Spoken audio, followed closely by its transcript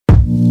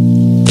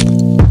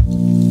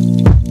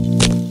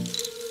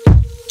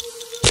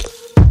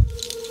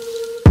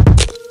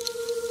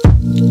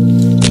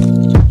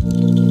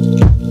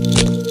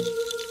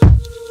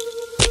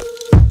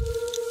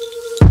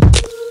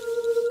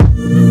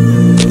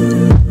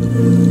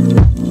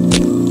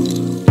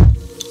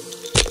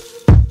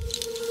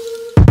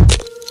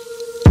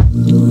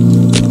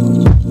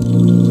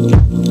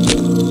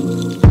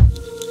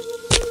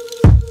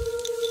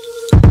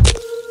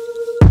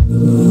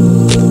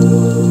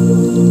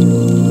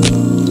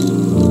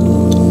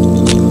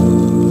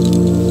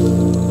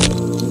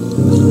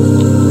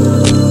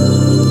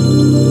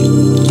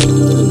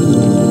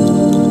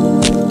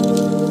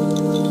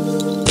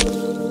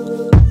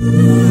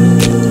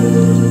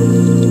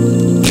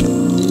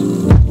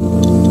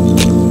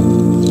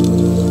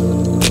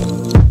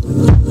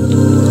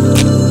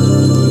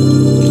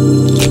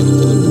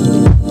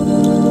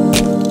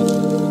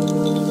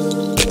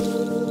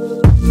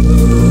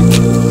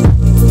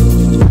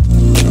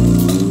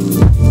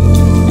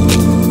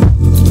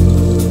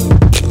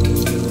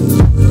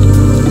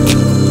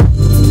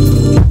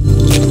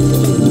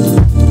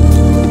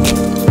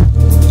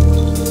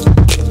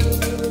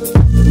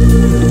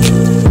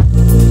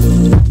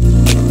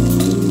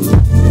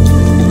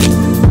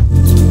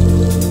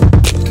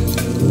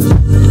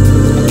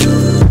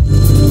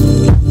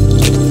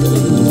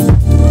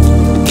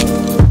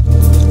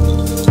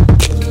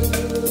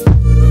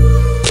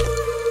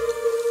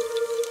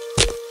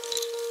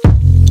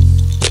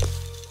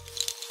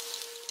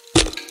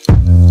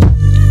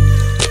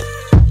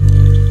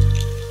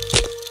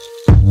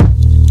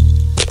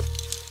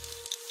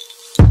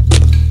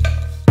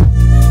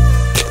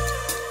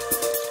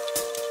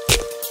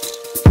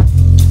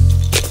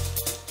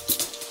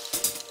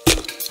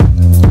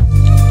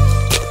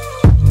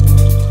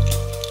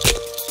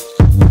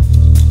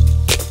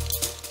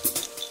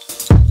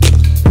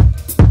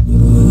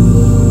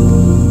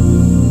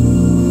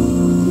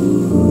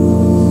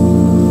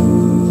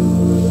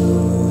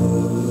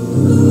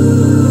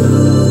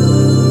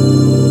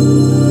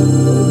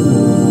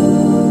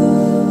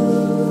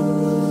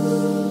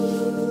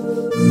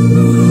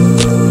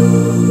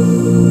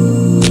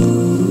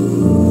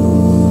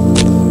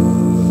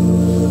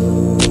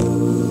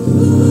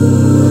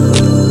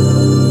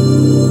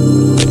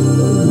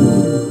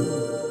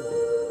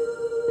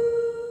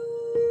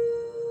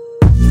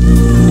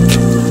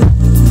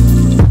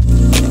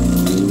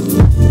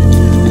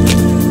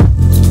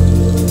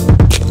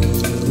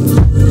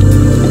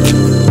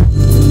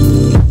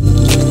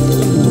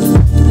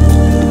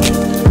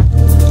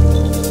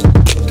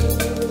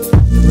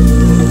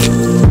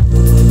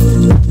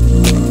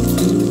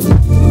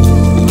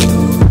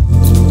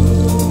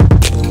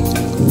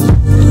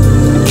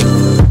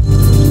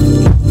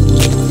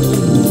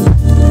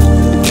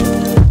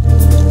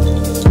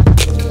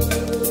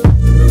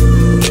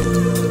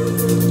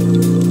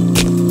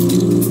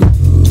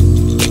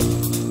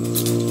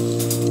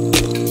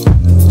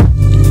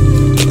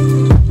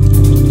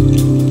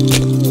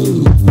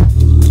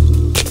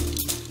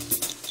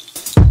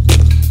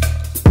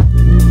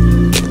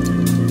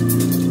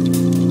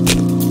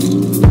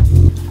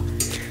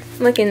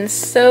Looking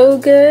so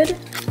good.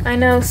 I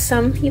know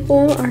some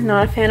people are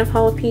not a fan of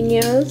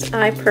jalapenos.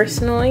 I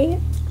personally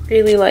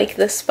really like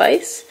the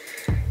spice.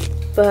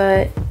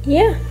 But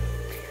yeah,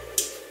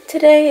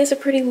 today is a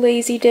pretty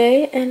lazy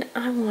day and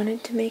I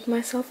wanted to make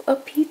myself a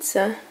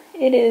pizza.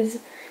 It is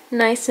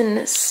nice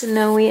and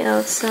snowy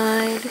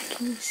outside.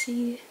 Can you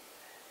see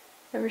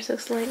ever so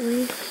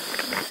slightly?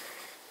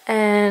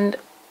 And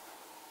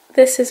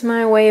this is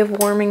my way of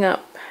warming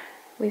up.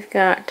 We've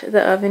got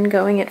the oven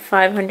going at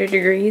 500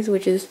 degrees,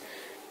 which is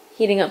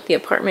heating up the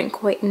apartment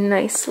quite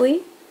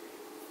nicely.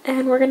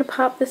 And we're gonna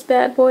pop this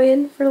bad boy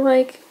in for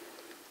like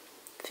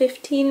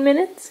 15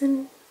 minutes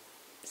and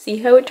see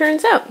how it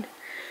turns out.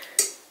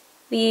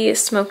 The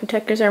smoke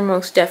detectors are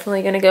most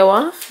definitely gonna go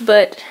off,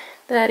 but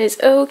that is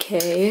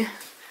okay.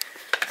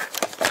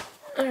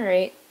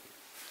 Alright,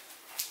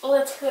 well,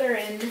 let's put her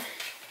in.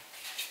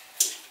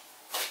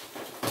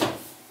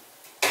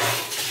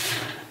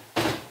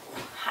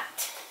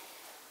 Hot.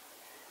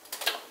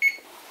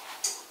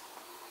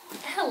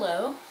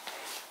 Hello.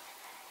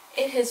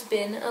 It has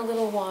been a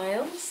little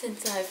while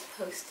since I've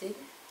posted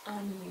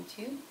on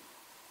YouTube.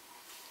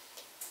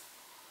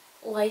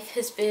 Life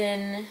has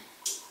been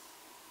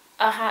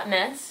a hot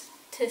mess,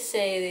 to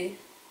say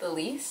the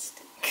least.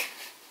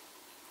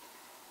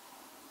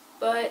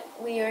 But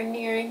we are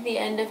nearing the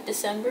end of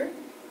December,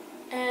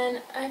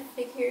 and I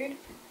figured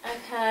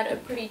I've had a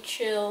pretty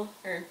chill,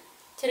 or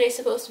today's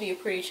supposed to be a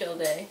pretty chill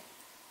day,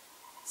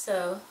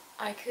 so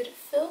I could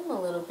film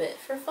a little bit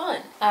for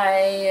fun.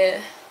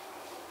 I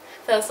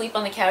fell asleep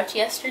on the couch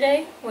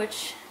yesterday,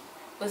 which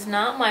was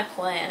not my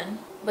plan,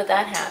 but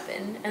that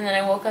happened. And then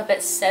I woke up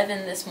at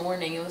 7 this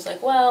morning. It was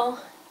like,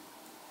 well,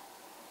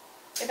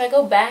 if I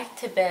go back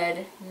to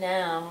bed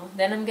now,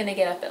 then I'm gonna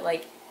get up at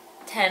like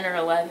 10 or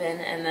 11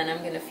 and then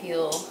I'm gonna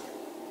feel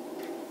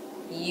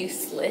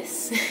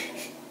useless.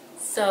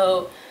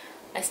 So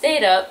I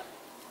stayed up.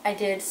 I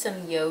did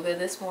some yoga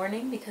this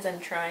morning because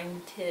I'm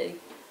trying to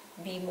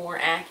be more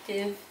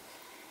active.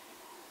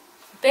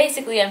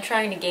 Basically, I'm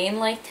trying to gain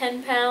like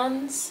 10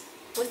 pounds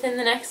within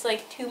the next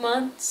like 2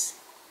 months.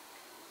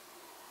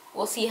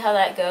 We'll see how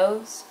that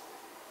goes.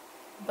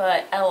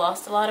 But I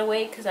lost a lot of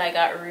weight because I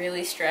got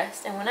really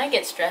stressed. And when I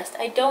get stressed,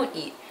 I don't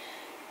eat.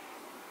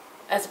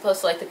 As opposed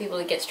to like the people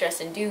that get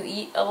stressed and do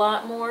eat a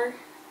lot more.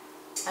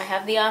 I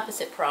have the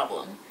opposite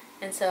problem.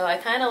 And so I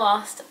kind of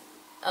lost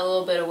a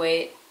little bit of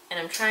weight. And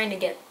I'm trying to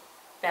get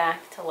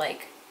back to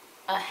like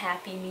a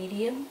happy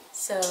medium.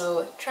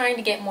 So trying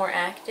to get more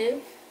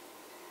active.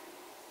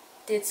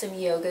 Did some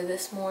yoga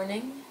this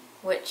morning,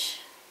 which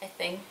I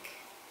think,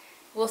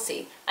 we'll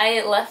see. I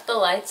left the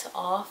lights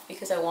off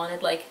because I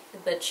wanted like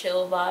the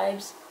chill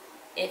vibes.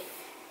 If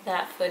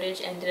that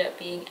footage ended up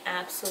being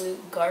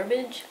absolute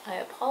garbage, I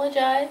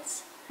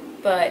apologize.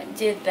 But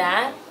did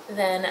that,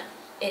 then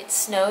it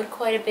snowed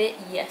quite a bit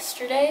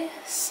yesterday,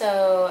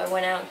 so I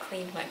went out and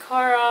cleaned my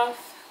car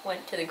off,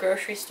 went to the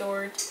grocery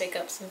store to pick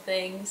up some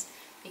things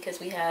because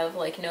we have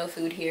like no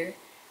food here.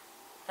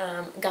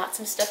 Got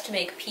some stuff to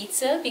make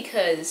pizza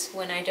because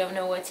when I don't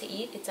know what to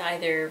eat, it's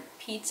either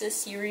pizza,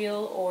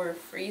 cereal, or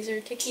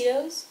freezer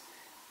taquitos.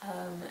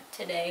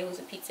 Today was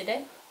a pizza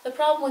day. The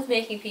problem with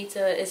making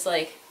pizza is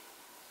like,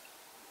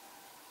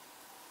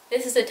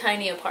 this is a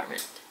tiny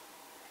apartment.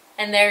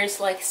 And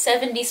there's like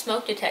 70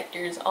 smoke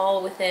detectors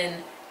all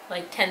within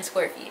like 10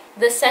 square feet.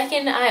 The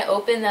second I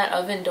open that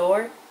oven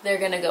door, they're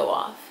gonna go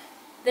off.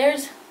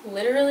 There's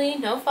literally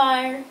no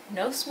fire,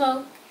 no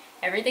smoke.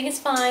 Everything is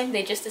fine.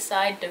 They just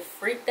decide to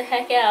freak the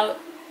heck out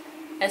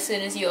as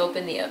soon as you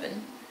open the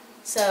oven.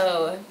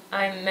 So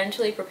I'm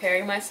mentally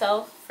preparing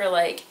myself for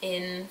like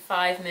in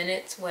 5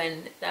 minutes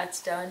when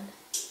that's done,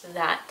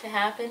 that to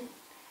happen.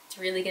 It's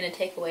really gonna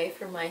take away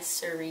from my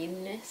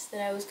sereneness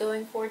that I was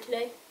going for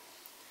today.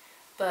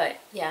 But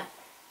yeah,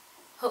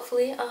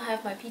 hopefully I'll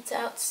have my pizza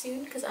out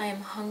soon because I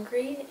am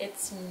hungry.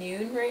 It's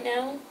noon right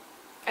now.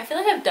 I feel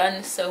like I've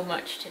done so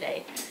much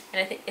today, and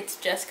I think it's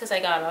just because I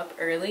got up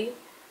early.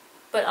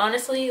 But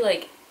honestly,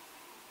 like,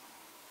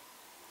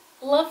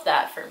 love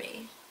that for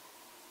me.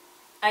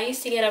 I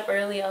used to get up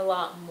early a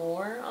lot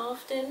more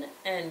often,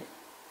 and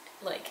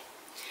like,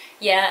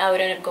 yeah, I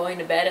would end up going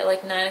to bed at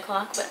like 9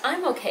 o'clock, but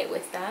I'm okay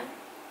with that.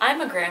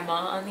 I'm a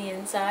grandma on the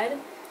inside,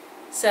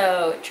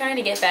 so trying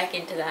to get back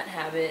into that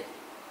habit,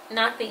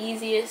 not the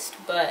easiest,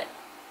 but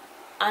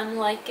I'm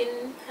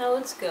liking how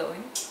it's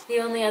going. The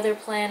only other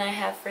plan I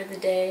have for the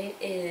day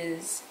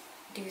is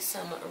do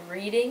some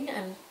reading.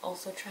 I'm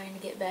also trying to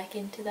get back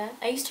into that.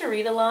 I used to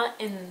read a lot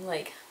in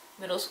like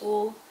middle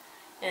school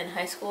and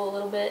high school a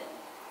little bit,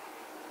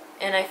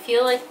 and I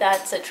feel like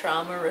that's a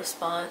trauma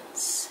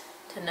response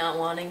to not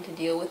wanting to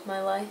deal with my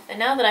life. And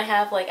now that I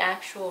have like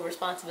actual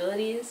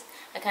responsibilities,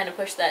 I kind of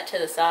pushed that to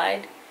the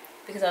side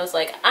because I was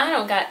like, I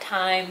don't got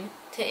time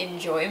to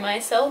enjoy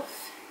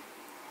myself.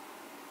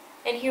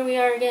 And here we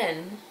are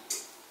again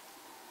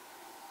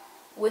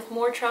with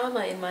more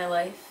trauma in my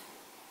life.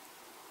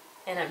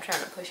 And I'm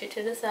trying to push it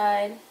to the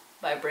side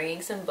by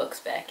bringing some books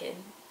back in.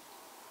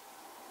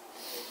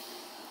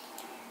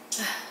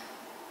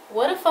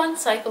 What a fun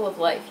cycle of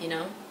life, you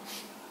know?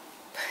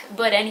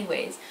 But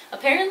anyways,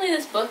 apparently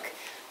this book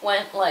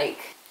went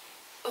like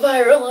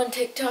viral on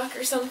TikTok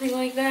or something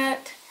like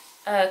that.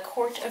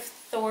 Court of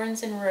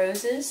Thorns and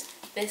Roses.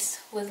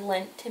 This was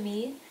lent to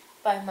me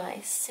by my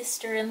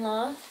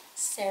sister-in-law,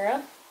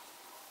 Sarah.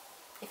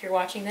 If you're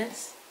watching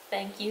this,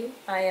 thank you.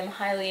 I am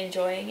highly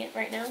enjoying it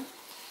right now.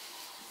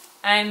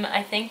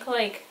 I think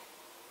like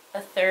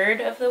a third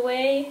of the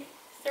way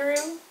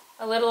through.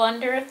 A little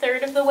under a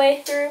third of the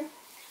way through.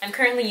 I'm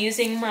currently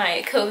using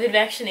my COVID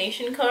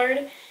vaccination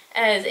card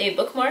as a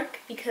bookmark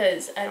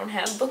because I don't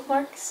have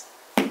bookmarks.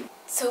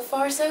 So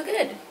far, so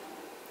good.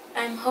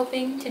 I'm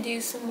hoping to do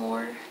some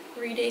more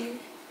reading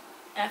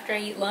after I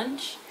eat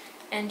lunch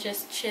and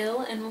just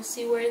chill, and we'll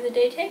see where the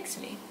day takes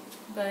me.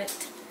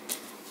 But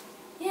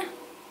yeah,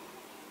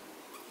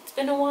 it's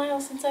been a while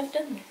since I've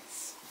done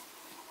this.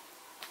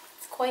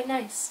 It's quite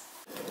nice.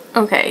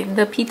 Okay,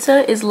 the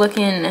pizza is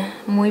looking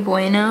muy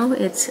bueno.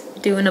 It's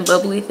doing a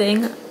bubbly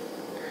thing.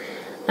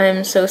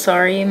 I'm so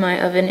sorry, my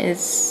oven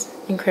is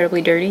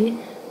incredibly dirty,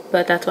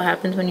 but that's what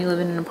happens when you live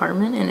in an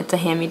apartment and it's a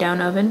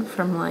hand-me-down oven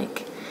from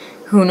like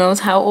who knows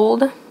how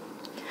old.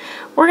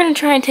 We're gonna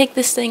try and take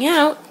this thing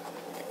out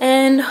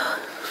and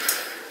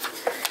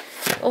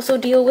also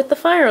deal with the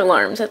fire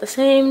alarms at the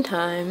same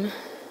time.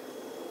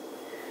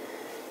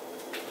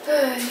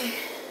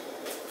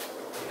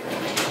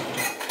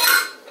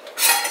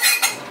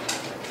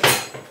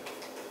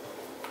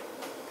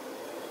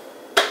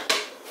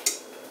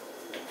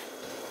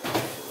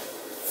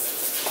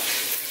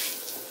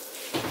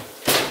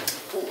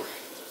 Ooh,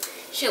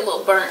 she a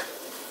little burnt.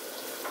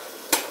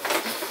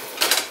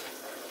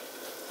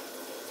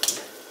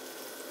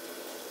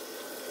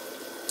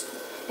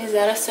 Is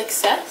that a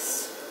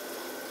success?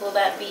 Will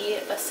that be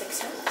a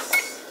success?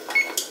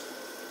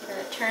 We're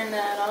gonna turn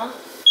that off.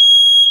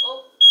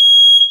 Oh,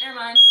 never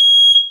mind.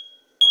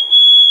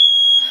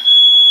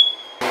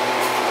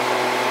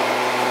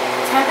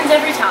 This happens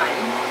every time.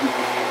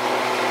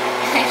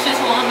 I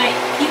just want my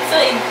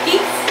pizza in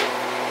peace.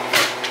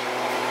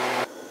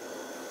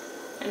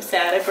 I'm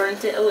sad I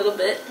burnt it a little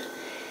bit.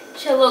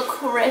 It's a little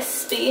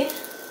crispy.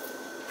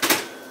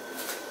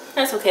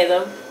 That's okay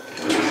though.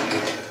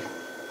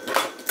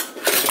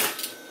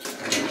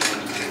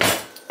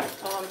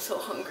 So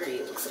hungry,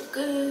 it looks so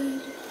good.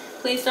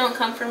 Please don't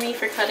come for me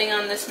for cutting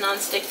on this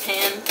non-stick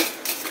pan.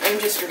 I'm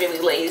just really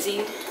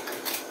lazy.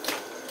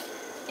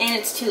 And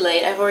it's too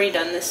late. I've already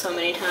done this so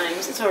many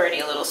times. It's already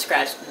a little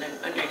scratched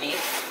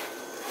underneath.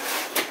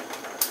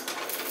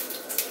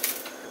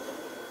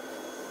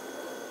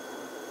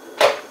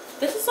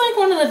 This is like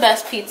one of the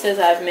best pizzas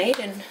I've made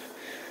in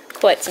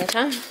quite some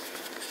time.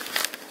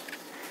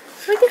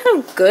 Look at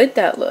how good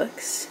that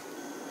looks.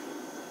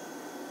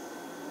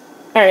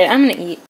 Alright, I'm gonna eat.